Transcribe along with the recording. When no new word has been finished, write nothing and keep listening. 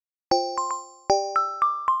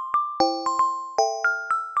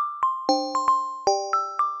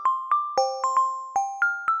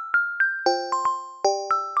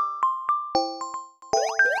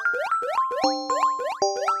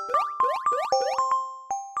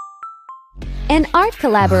An art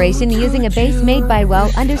collaboration using a base made by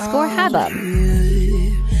 _Habub.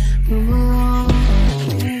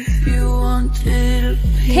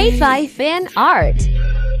 CaitVi fan art.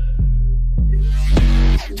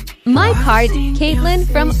 My part, Caitlyn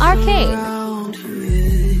from Arcade.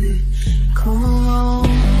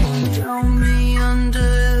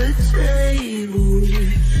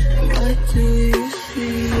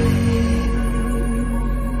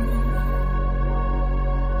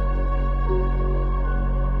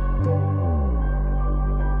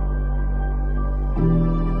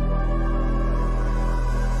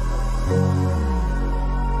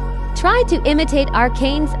 Tried to imitate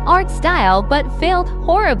Arcane's art style but failed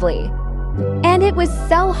horribly. And it was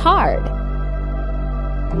so hard.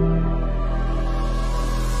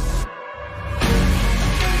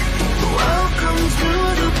 Welcome to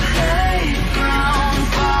the playground,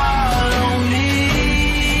 follow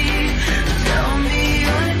me. Tell me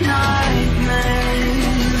your nightmares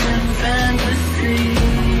and fantasies.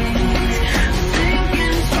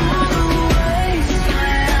 Sinking through the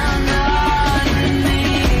wasteland underneath.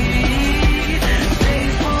 Stay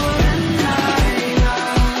for the night,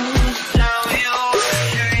 I'll tell you a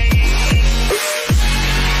dream.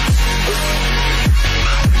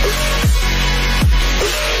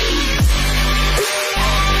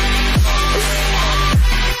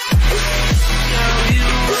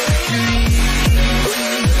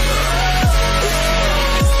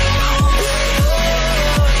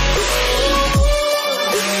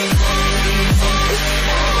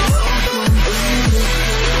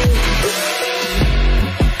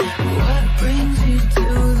 What brings you to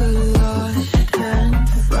the lost and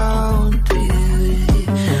found,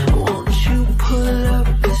 dear? Won't you pull up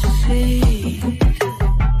a seat?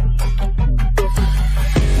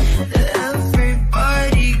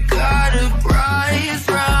 Everybody got a prize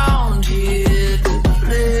round here to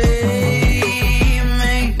play.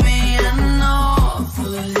 Make me an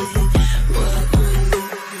offer.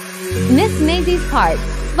 Miss Maisie's part,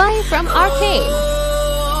 Vi from Arcade.